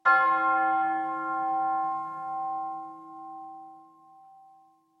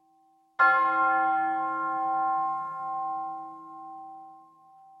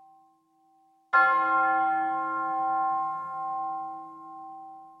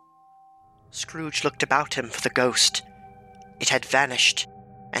Scrooge looked about him for the ghost. It had vanished,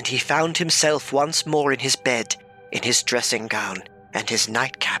 and he found himself once more in his bed, in his dressing gown, and his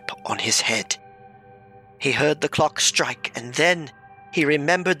nightcap on his head. He heard the clock strike, and then he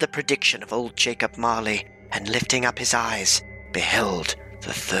remembered the prediction of old Jacob Marley, and lifting up his eyes, beheld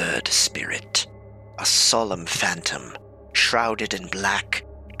the third spirit, a solemn phantom, shrouded in black,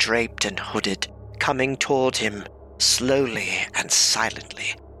 draped and hooded, coming toward him, slowly and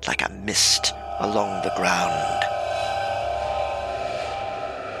silently, like a mist along the ground.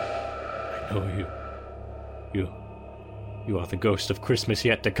 I know you. You are the ghost of Christmas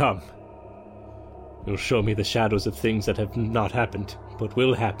yet to come. You'll show me the shadows of things that have not happened, but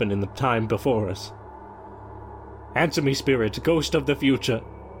will happen in the time before us. Answer me, spirit, ghost of the future.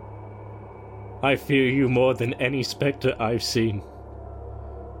 I fear you more than any spectre I've seen.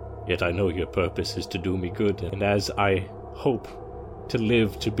 Yet I know your purpose is to do me good, and as I hope to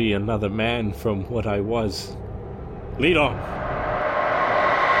live to be another man from what I was. Lead on!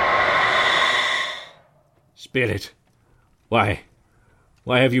 Spirit, why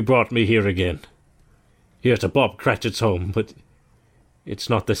have you brought me here again? Here to Bob Cratchit's home, but it's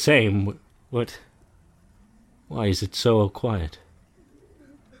not the same. What? Why is it so quiet?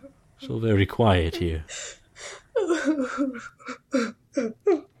 So very quiet here.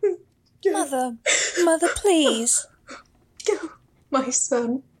 Mother, please. My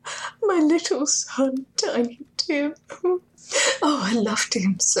son, my little son, Tiny Tim. Oh, I loved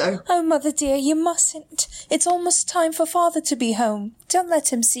him so. Oh, Mother dear, you mustn't. It's almost time for Father to be home. Don't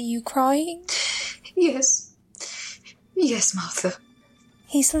let him see you crying. Yes, Martha.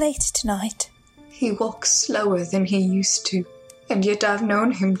 He's late tonight. He walks slower than he used to, and yet I've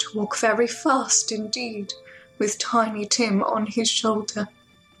known him to walk very fast indeed, with Tiny Tim on his shoulder.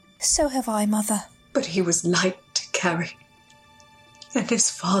 So have I, Mother. But he was light to carry, and his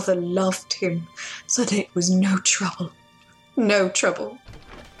father loved him, so that it was no trouble. No trouble.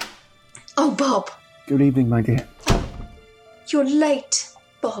 Oh, Bob. Good evening, my dear. You're late,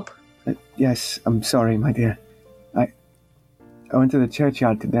 Bob. Yes, I'm sorry, my dear. I went to the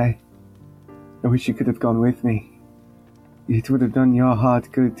churchyard today. I wish you could have gone with me. It would have done your heart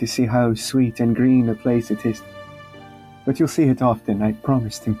good to see how sweet and green a place it is. But you'll see it often, I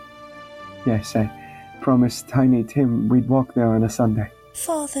promised him. Yes, I promised Tiny Tim we'd walk there on a Sunday.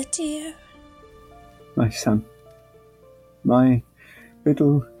 Father, dear. My son. My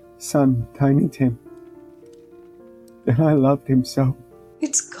little son, Tiny Tim. And I loved him so.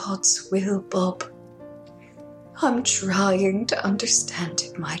 It's God's will, Bob. I'm trying to understand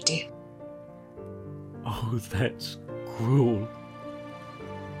it, my dear. Oh, that's cruel.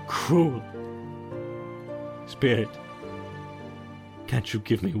 Cruel. Spirit, can't you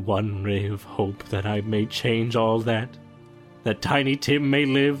give me one ray of hope that I may change all that? That Tiny Tim may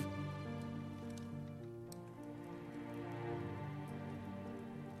live?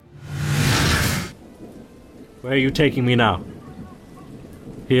 Where are you taking me now?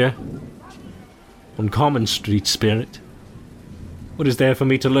 Here? On Common Street, Spirit? What is there for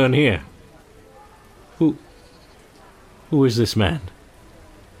me to learn here? Who is this man?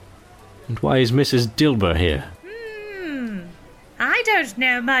 And why is Mrs. Dilber here? I don't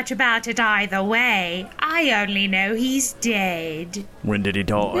know much about it either way. I only know he's dead. When did he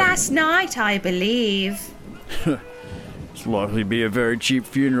die? Last night, I believe. It's likely to be a very cheap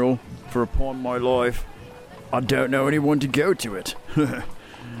funeral, for upon my life, I don't know anyone to go to it.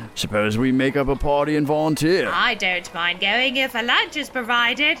 Suppose we make up a party and volunteer. I don't mind going if a lunch is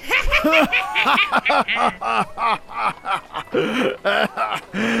provided.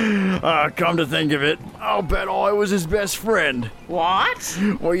 Come to think of it, I'll bet I was his best friend. What?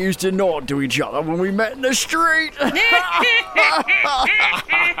 We used to nod to each other when we met in the street.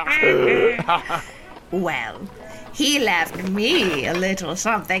 Well, he left me a little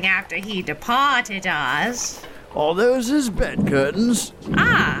something after he departed us. Are those his bed curtains?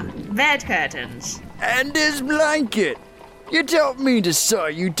 Ah, bed curtains. And his blanket. You don't mean to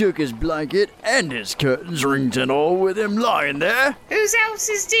say you took his blanket and his curtains rings and all with him lying there? Whose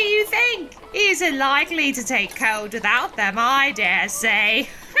else's do you think? He isn't likely to take cold without them, I dare say.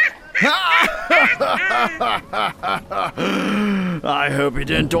 I hope he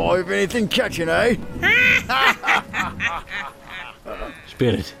didn't die of anything catching, eh?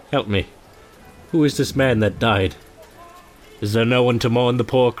 Spirit, help me. Who is this man that died? Is there no one to mourn the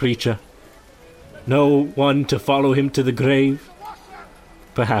poor creature? No one to follow him to the grave?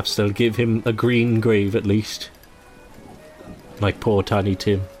 Perhaps they'll give him a green grave at least. Like poor Tiny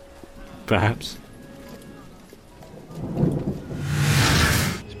Tim. Perhaps.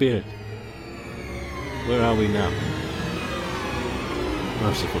 Spirit, where are we now?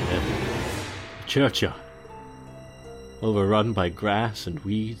 Merciful heaven. churchyard, overrun by grass and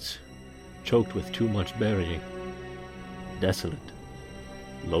weeds, choked with too much burying, desolate,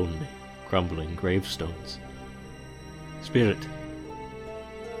 lonely, crumbling gravestones. Spirit,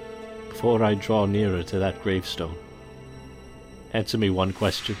 before I draw nearer to that gravestone, answer me one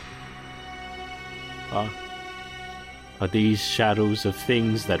question. Are these shadows of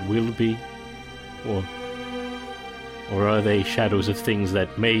things that will be, or are they shadows of things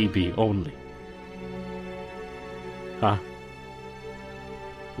that may be only?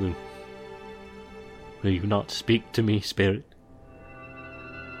 Will you not speak to me, Spirit?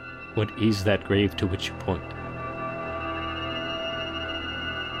 What is that grave to which you point?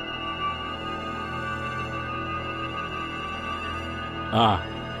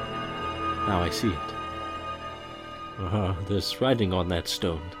 Now I see it. There's writing on that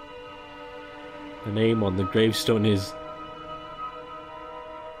stone. The name on the gravestone is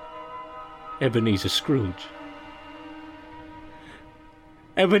Ebenezer Scrooge.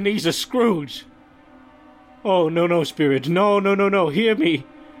 Ebenezer Scrooge! Oh, no, Spirit. No. Hear me.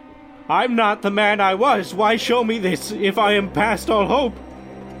 I'm not the man I was. Why show me this if I am past all hope?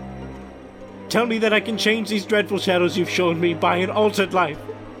 Tell me that I can change these dreadful shadows you've shown me by an altered life.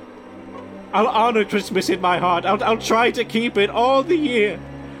 I'll honor Christmas in my heart. I'll try to keep it all the year.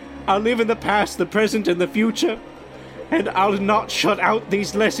 I'll live in the past, the present, and the future. And I'll not shut out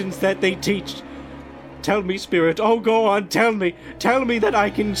these lessons that they teach. Tell me, Spirit. Oh, go on, tell me. Tell me that I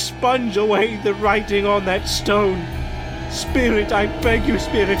can sponge away the writing on that stone. Spirit, I beg you,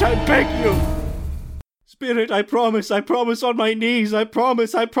 Spirit, I beg you. Spirit, I promise on my knees. I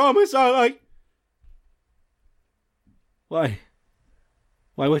promise. Why,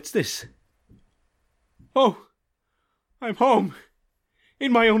 what's this? Oh, I'm home.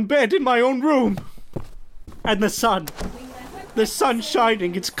 In my own bed, in my own room. And the sun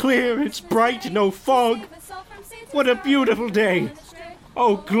shining. It's clear, it's bright, no fog. What a beautiful day.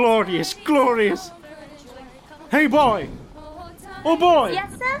 Oh, glorious. Hey, boy. Oh, boy.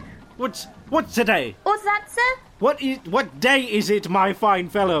 Yes, sir? What's today? What's that, sir? What day is it, my fine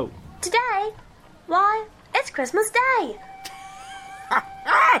fellow? Today? Why, it's Christmas Day.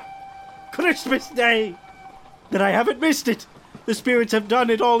 Christmas Day! Then I haven't missed it. The spirits have done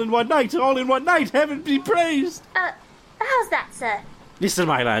it all in one night. Heaven be praised. How's that, sir? Listen,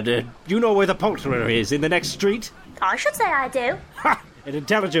 my lad, you know where the poulterer is in the next street? I should say I do. Ha! An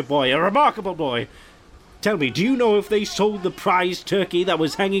intelligent boy, a remarkable boy. Tell me, do you know if they sold the prize turkey that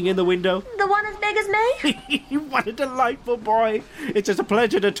was hanging in the window? The one as big as me? What a delightful boy. It's just a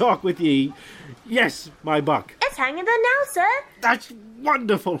pleasure to talk with ye. Yes, my buck. It's hanging there now, sir. That's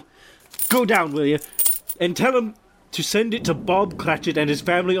wonderful. Go down, will you? And tell him to send it to Bob Cratchit and his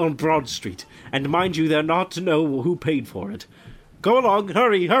family on Broad Street. And mind you, they're not to know who paid for it. Go along,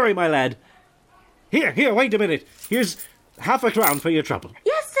 hurry, my lad. Here, wait a minute. Here's £50 for your trouble.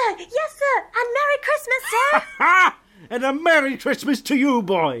 Yes, sir. And Merry Christmas, sir. Ha! And a Merry Christmas to you,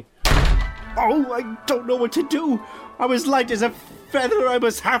 boy. Oh, I don't know what to do. I was light as a feather. I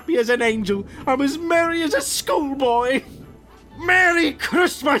was happy as an angel. I was merry as a schoolboy. Merry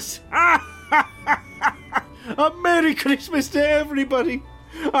Christmas! A Merry Christmas to everybody.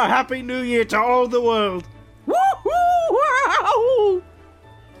 A Happy New Year to all the world. Woo-hoo!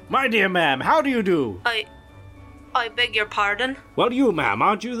 My dear ma'am, how do you do? I beg your pardon? Well, you, ma'am,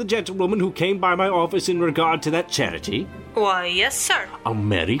 aren't you the gentlewoman who came by my office in regard to that charity? Why, yes, sir. A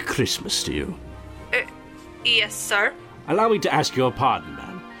Merry Christmas to you. Yes, sir. Allow me to ask your pardon,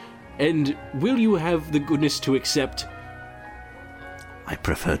 ma'am. And will you have the goodness to accept... I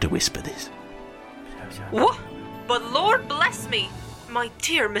prefer to whisper this. What? But Lord bless me! My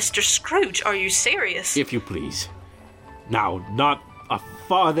dear Mr. Scrooge, are you serious? If you please. Now, not a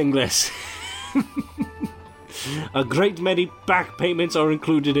farthing less. A great many back payments are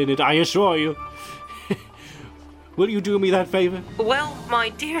included in it, I assure you. Will you do me that favour? Well, my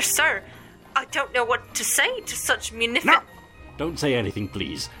dear sir, I don't know what to say to such munificent... No! Don't say anything,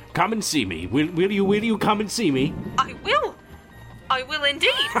 please. Come and see me. Will you come and see me? I will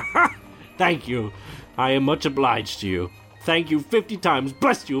indeed. Thank you. I am much obliged to you. Thank you 50 times.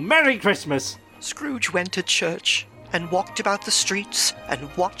 Bless you. Merry Christmas. Scrooge went to church and walked about the streets and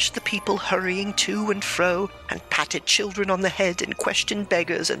watched the people hurrying to and fro and patted children on the head and questioned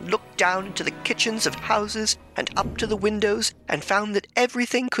beggars and looked down into the kitchens of houses and up to the windows and found that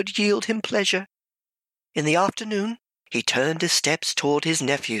everything could yield him pleasure. In the afternoon, he turned his steps toward his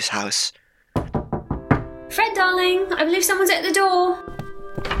nephew's house. Fred, darling, I believe someone's at the door.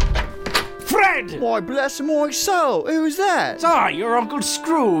 Fred! Why, bless my soul, who's that? Your Uncle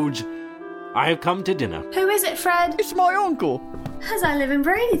Scrooge. I have come to dinner. Who is it, Fred? It's my uncle. As I live and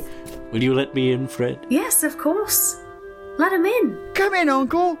breathe. Will you let me in, Fred? Yes, of course. Let him in. Come in,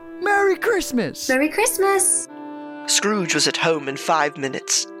 Uncle. Merry Christmas. Merry Christmas. Scrooge was at home in 5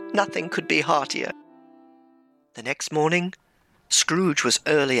 minutes. Nothing could be heartier. The next morning, Scrooge was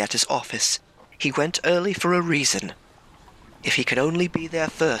early at his office. He went early for a reason. If he could only be there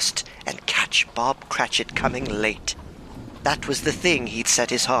first and catch Bob Cratchit coming late. That was the thing he'd set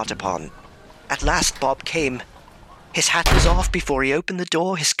his heart upon. At last Bob came. His hat was off before he opened the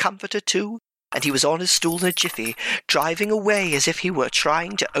door, his comforter too, and he was on his stool in a jiffy, driving away as if he were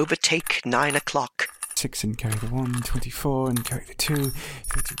trying to overtake 9 o'clock. 6 and carry the 1, 24 and carry the 2,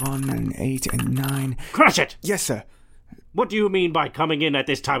 31 and 8 and 9. Cratchit! Yes, sir. What do you mean by coming in at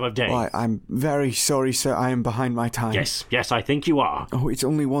this time of day? Why, I'm very sorry, sir. I am behind my time. Yes, I think you are. Oh, it's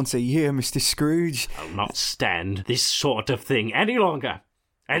only once a year, Mr. Scrooge. I'll not stand this sort of thing any longer.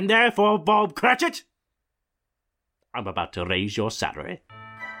 And therefore, Bob Cratchit, I'm about to raise your salary.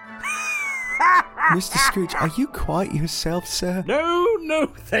 Mr. Scrooge, are you quite yourself, sir? No,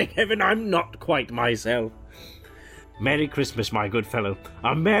 thank heaven I'm not quite myself. Merry Christmas, my good fellow.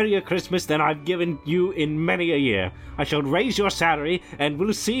 A merrier Christmas than I've given you in many a year. I shall raise your salary, and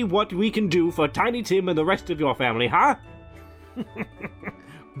we'll see what we can do for Tiny Tim and the rest of your family, huh?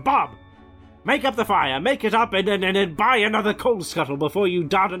 Bob, make up the fire, make it up, and buy another coal scuttle before you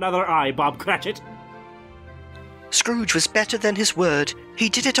dot another I, Bob Cratchit. Scrooge was better than his word. He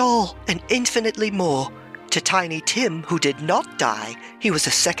did it all, and infinitely more. To Tiny Tim, who did not die, he was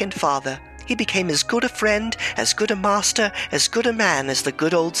a second father. He became as good a friend, as good a master, as good a man as the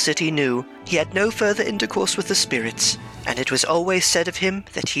good old city knew. He had no further intercourse with the spirits, and it was always said of him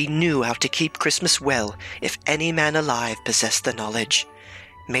that he knew how to keep Christmas well, if any man alive possessed the knowledge.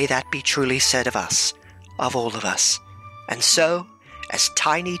 May that be truly said of us, of all of us. And so, as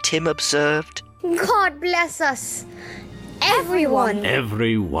Tiny Tim observed, God bless us. Everyone.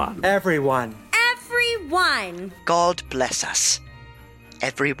 Everyone. Everyone. Everyone. God bless us.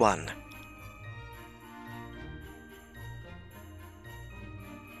 Everyone.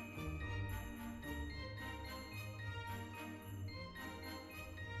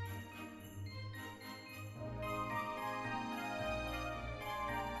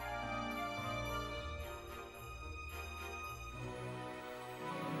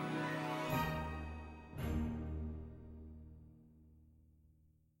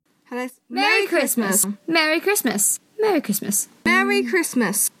 Merry Christmas. Merry Christmas. Merry Christmas. Merry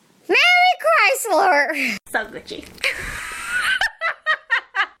Christmas. Merry Chrysler. So glitchy.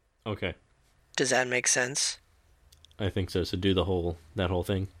 Okay. Does that make sense? I think so. So do that whole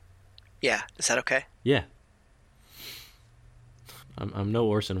thing. Yeah. Is that okay? Yeah. I'm no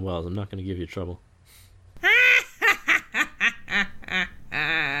Orson Welles. I'm not going to give you trouble.